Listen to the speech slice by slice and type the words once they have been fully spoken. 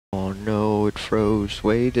Oh no, it froze.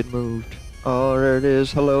 Wait, it moved. Oh, there it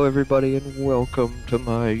is. Hello everybody and welcome to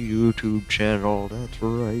my YouTube channel. That's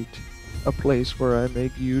right. A place where I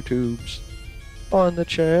make YouTubes on the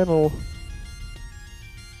channel.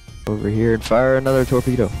 Over here and fire another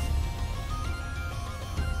torpedo.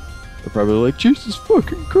 They're probably like, Jesus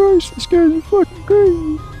fucking Christ, this guy's a fucking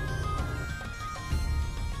crazy.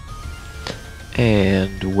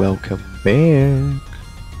 And welcome back.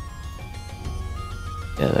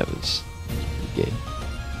 Yeah, that was pretty gay.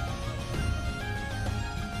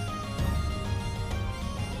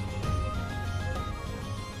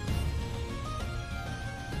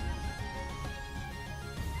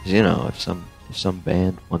 You know, if some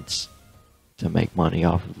band wants to make money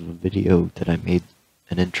off of a video that I made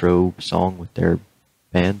an intro song with their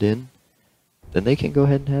band in, then they can go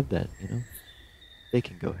ahead and have that, you know? They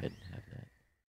can go ahead and